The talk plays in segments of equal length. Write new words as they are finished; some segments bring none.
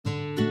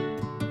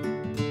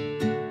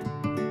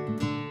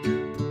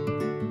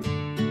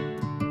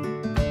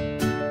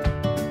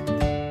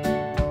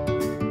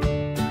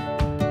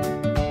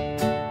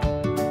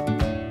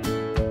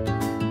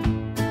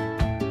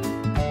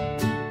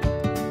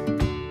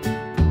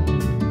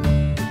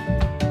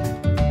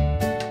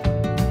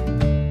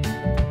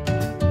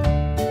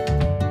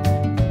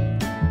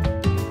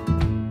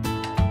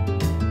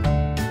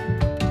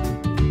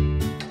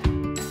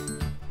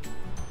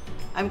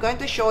going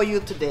to show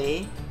you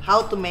today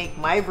how to make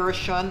my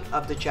version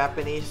of the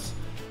Japanese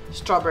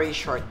strawberry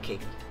shortcake.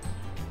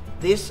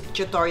 This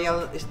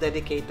tutorial is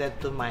dedicated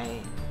to my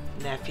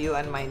nephew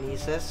and my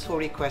nieces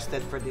who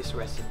requested for this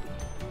recipe.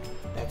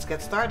 Let's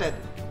get started.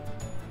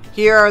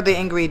 Here are the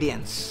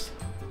ingredients.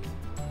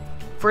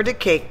 For the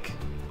cake,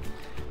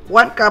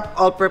 1 cup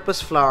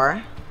all-purpose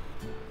flour,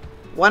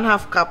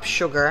 1/2 cup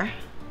sugar,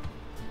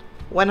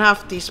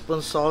 1/2 teaspoon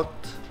salt,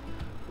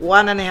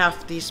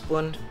 1/2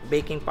 teaspoon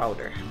baking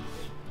powder,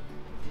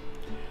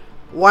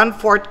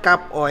 1/4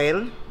 cup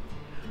oil,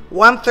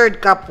 1/3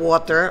 cup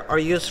water or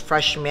use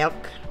fresh milk,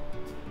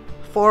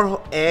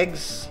 4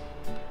 eggs,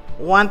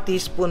 1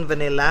 teaspoon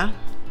vanilla,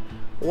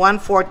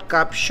 1/4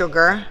 cup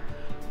sugar,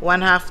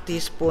 1/2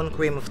 teaspoon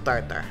cream of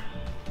tartar.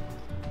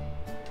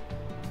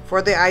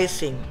 For the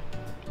icing,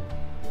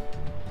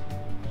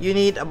 you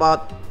need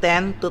about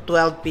 10 to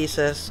 12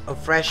 pieces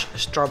of fresh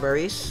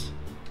strawberries,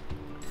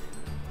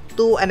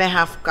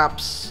 2.5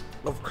 cups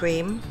of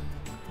cream,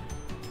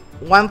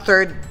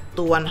 1/3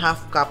 to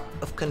 1/2 cup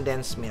of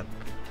condensed milk.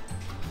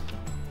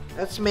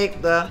 Let's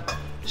make the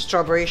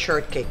strawberry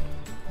shortcake.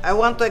 I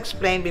want to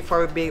explain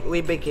before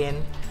we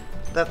begin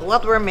that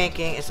what we're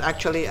making is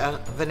actually a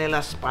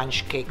vanilla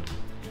sponge cake,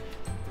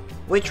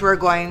 which we're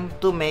going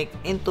to make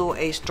into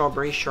a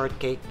strawberry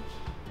shortcake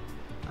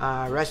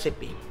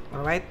recipe.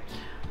 All right.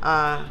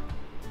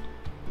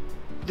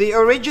 The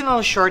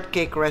original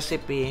shortcake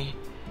recipe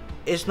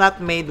is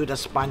not made with a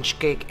sponge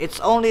cake. It's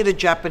only the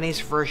Japanese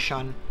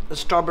version, the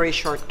strawberry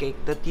shortcake,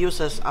 that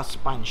uses a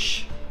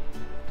sponge.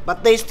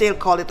 But they still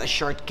call it a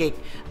shortcake,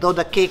 though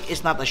the cake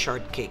is not a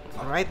shortcake.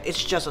 All right,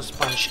 it's just a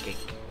sponge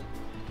cake.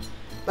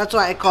 That's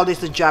why I call this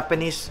the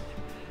Japanese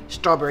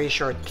strawberry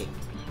shortcake.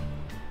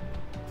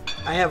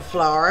 I have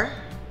flour,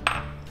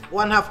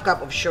 1/2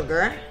 cup of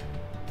sugar,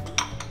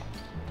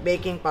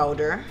 baking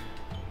powder,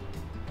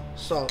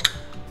 salt.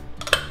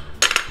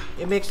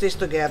 You mix this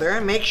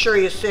together. Make sure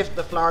you sift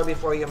the flour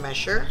before you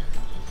measure.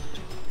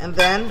 And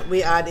then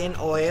we add in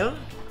oil,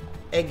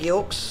 egg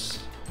yolks.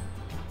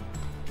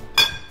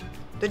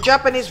 The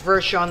Japanese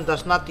version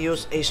does not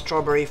use a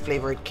strawberry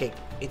flavored cake.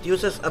 It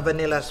uses a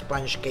vanilla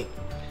sponge cake.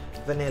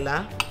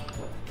 Vanilla.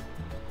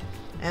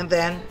 And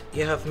then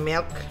you have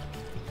milk.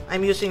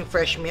 I'm using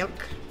fresh milk.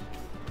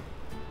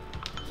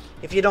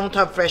 If you don't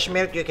have fresh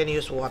milk, you can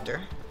use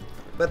water.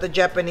 But the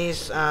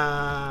Japanese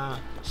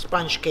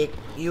sponge cake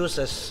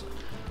uses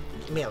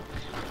milk.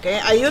 Okay,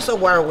 I use a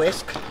wire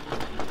whisk.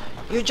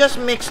 You just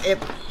mix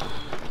it,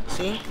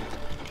 see,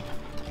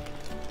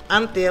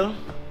 until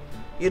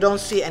you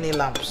don't see any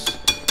lumps.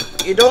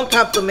 You don't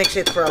have to mix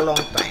it for a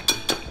long time.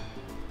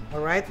 All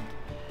right,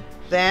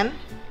 then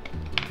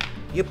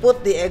you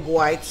put the egg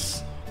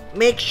whites.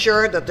 Make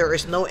sure that there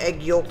is no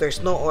egg yolk,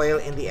 there's no oil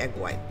in the egg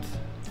white.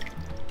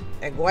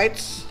 Egg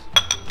whites.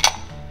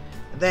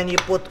 Then you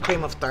put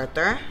cream of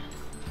tartar.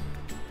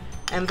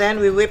 And then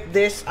we whip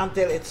this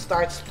until it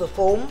starts to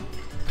foam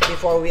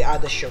before we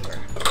add the sugar.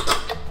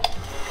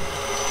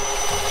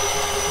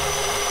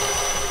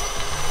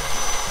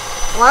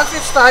 Once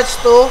it starts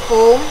to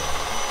foam,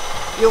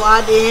 you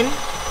add in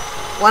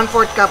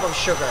 1/4 cup of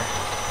sugar.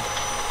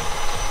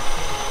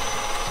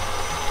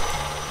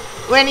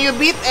 When you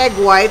beat egg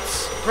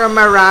whites from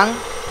meringue,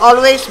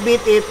 always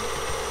beat it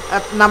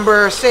at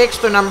number 6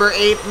 to number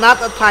 8,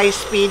 not at high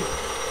speed,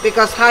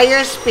 because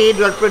higher speed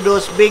will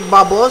produce big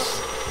bubbles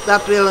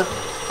that will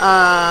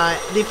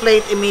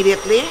deflate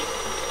immediately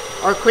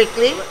or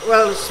quickly.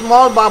 Well,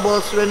 small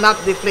bubbles will not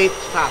deflate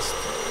fast.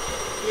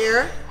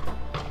 Here,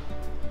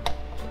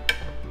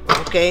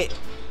 okay,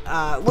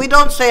 we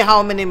don't say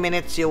how many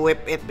minutes you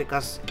whip it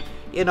because,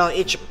 you know,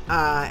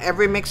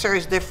 every mixer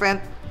is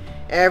different,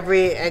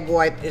 every egg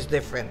white is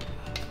different.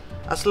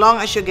 As long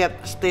as you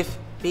get stiff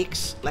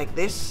peaks like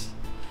this,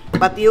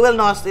 but you will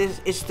notice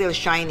it's still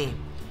shiny,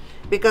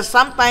 because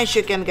sometimes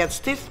you can get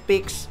stiff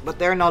peaks but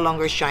they're no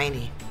longer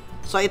shiny.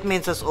 So it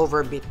means it's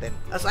overbeaten.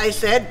 As I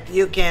said,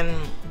 you can,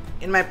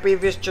 in my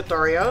previous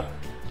tutorial,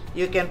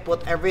 you can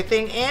put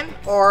everything in,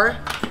 or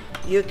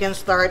you can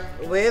start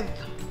with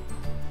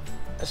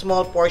a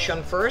small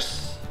portion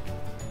first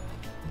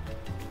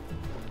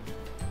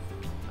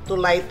to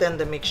lighten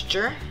the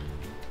mixture,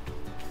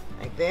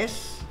 like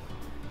this.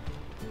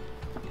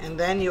 And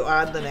then you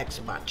add the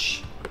next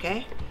batch,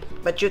 okay?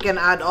 But you can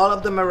add all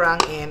of the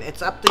meringue in.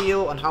 It's up to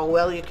you on how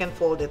well you can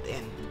fold it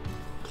in.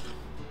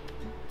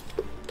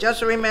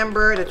 Just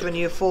remember that when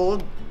you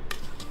fold,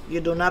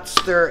 you do not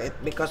stir it,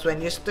 because when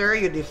you stir,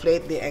 you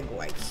deflate the egg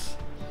whites.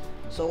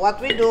 So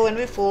what we do when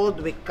we fold,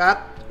 we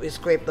cut, we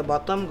scrape the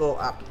bottom, go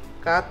up.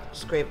 Cut,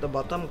 scrape the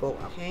bottom, go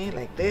up. Okay,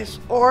 like this.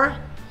 Or,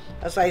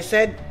 as I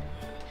said,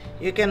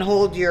 you can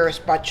hold your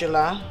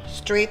spatula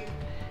straight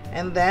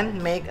and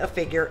then make a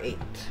figure 8.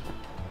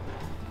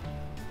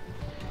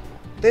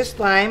 This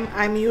time,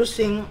 I'm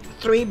using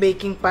 3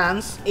 baking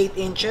pans, 8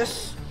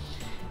 inches.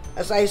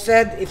 As I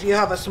said, if you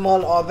have a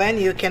small oven,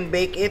 you can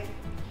bake it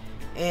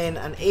in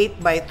an 8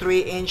 by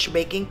 3 inch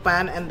baking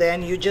pan, and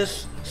then you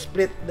just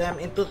split them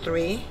into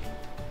 3.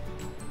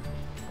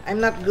 I'm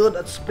not good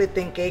at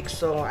splitting cakes,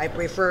 so I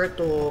prefer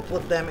to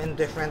put them in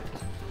different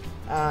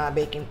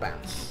baking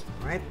pans,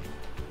 right?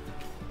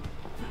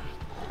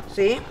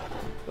 See,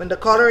 when the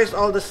color is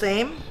all the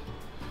same,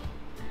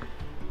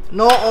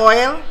 no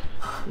oil,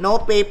 no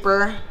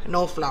paper,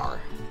 no flour.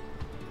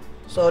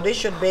 So this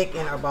should bake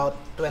in about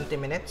 20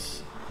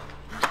 minutes.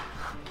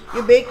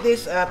 You bake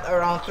this at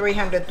around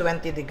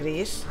 320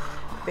 degrees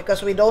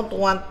because we don't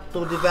want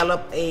to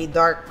develop a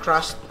dark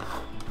crust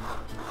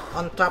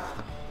on top.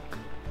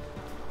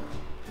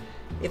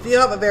 If you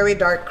have a very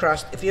dark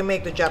crust, if you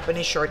make the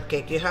Japanese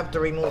shortcake, you have to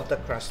remove the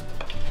crust.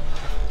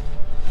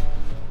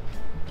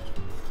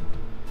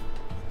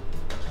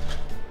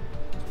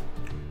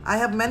 I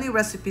have many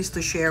recipes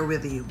to share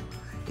with you.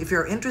 If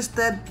you're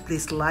interested,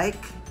 please like,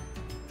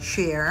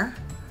 share,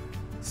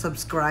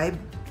 subscribe,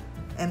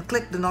 and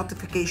click the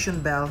notification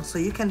bell so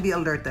you can be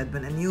alerted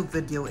when a new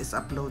video is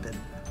uploaded.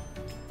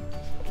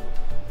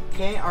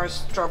 Okay, our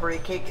strawberry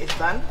cake is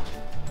done.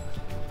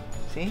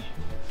 See?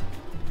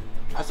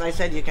 As I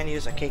said, you can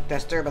use a cake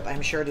tester, but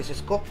I'm sure this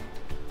is cooked.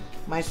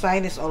 My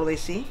side is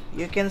always, see,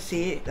 you can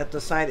see that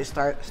the side is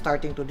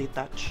starting to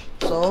detach.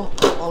 So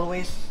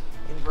always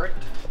invert.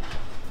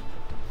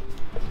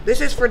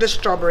 This is for the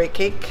strawberry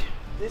cake.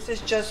 This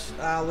is just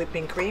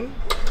whipping cream.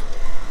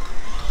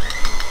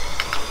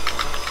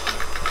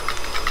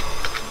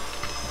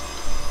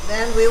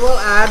 Then we will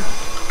add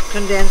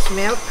condensed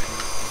milk.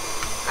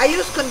 I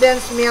use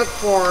condensed milk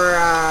for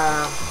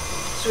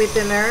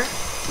sweetener.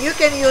 You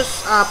can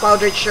use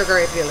powdered sugar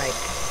if you like.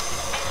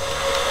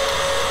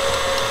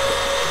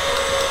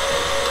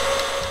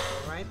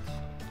 Right.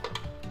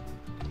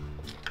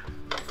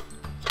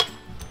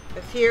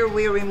 But here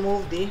we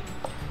remove the...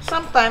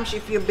 Sometimes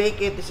if you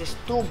bake it, this is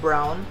too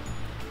brown.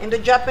 In the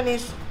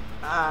Japanese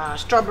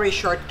strawberry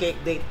shortcake,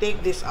 they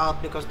take this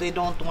out because they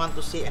don't want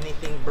to see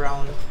anything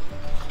brown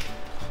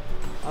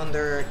on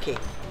their cake.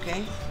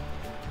 Okay.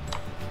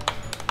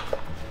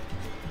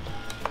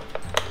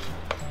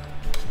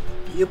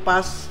 You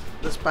pass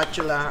the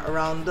spatula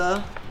around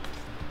the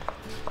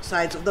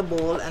sides of the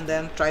bowl and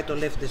then try to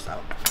lift this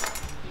out.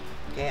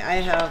 Okay, I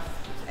have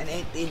an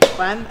 8-inch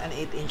pan, an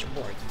 8-inch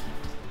board.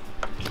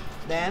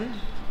 Then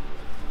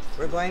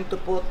we're going to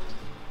put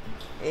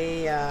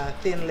a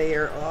thin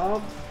layer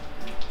of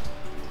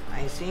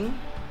icing,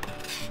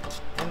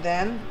 and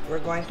then we're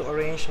going to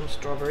arrange some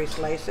strawberry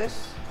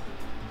slices.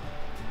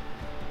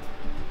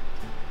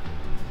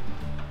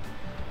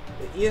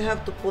 You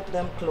have to put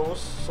them close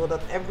so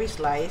that every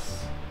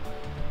slice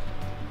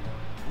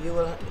you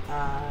will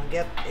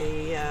get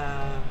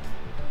a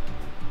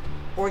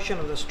portion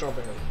of the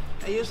strawberry.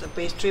 I use a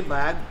pastry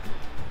bag.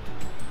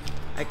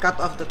 I cut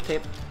off the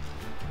tip.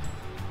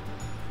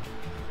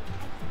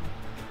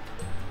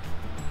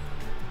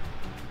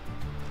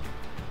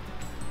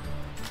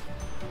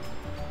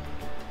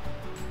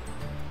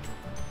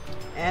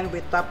 And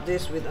we top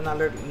this with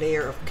another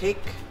layer of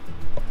cake.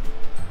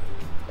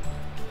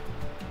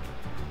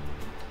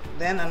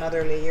 Then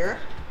another layer,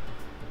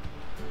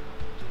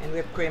 and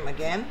whipped cream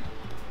again.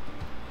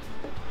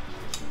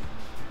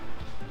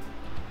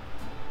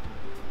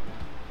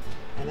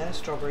 And then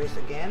strawberries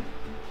again.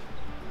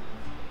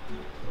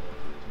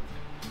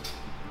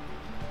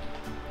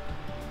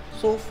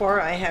 So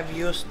far I have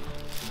used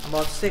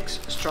about 6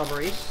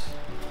 strawberries.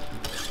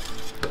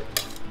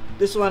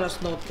 This one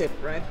has no tip,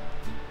 right?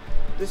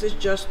 This is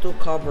just to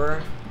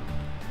cover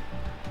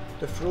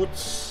the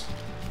fruits.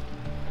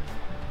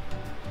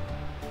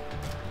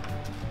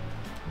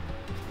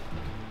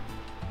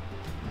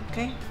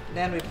 Okay,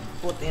 then we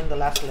put in the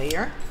last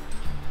layer.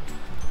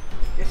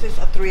 This is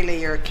a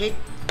 3-layer cake.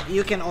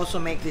 You can also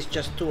make this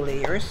just 2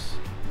 layers.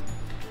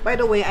 By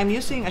the way, I'm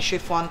using a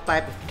chiffon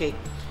type of cake.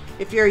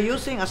 If you're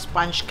using a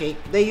sponge cake,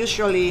 they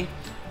usually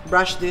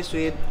brush this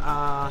with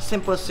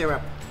simple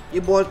syrup.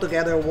 You boil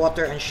together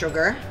water and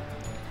sugar,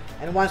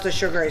 and once the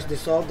sugar is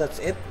dissolved, that's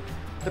it.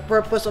 The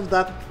purpose of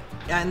that,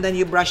 and then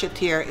you brush it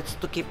here, it's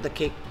to keep the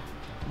cake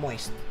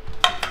moist.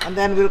 And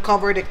then we'll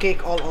cover the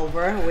cake all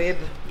over with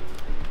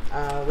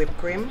whipped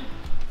cream.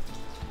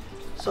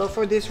 So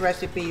for this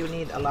recipe, you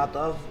need a lot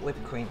of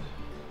whipped cream.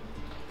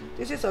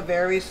 This is a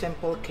very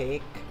simple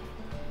cake.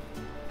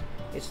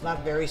 It's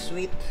not very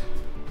sweet.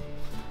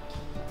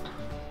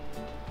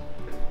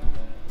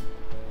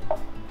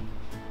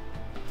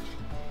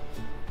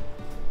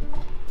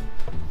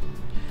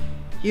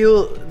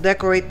 You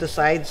decorate the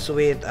sides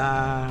with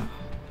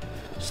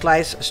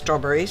sliced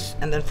strawberries,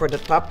 and then for the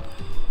top,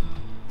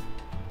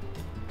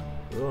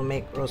 we'll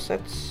make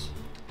rosettes.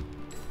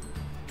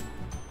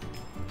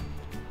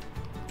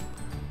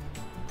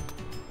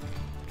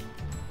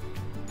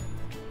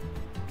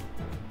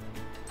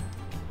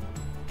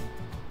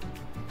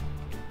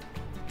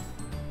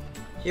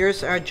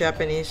 Here's our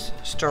Japanese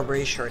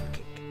strawberry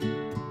shortcake.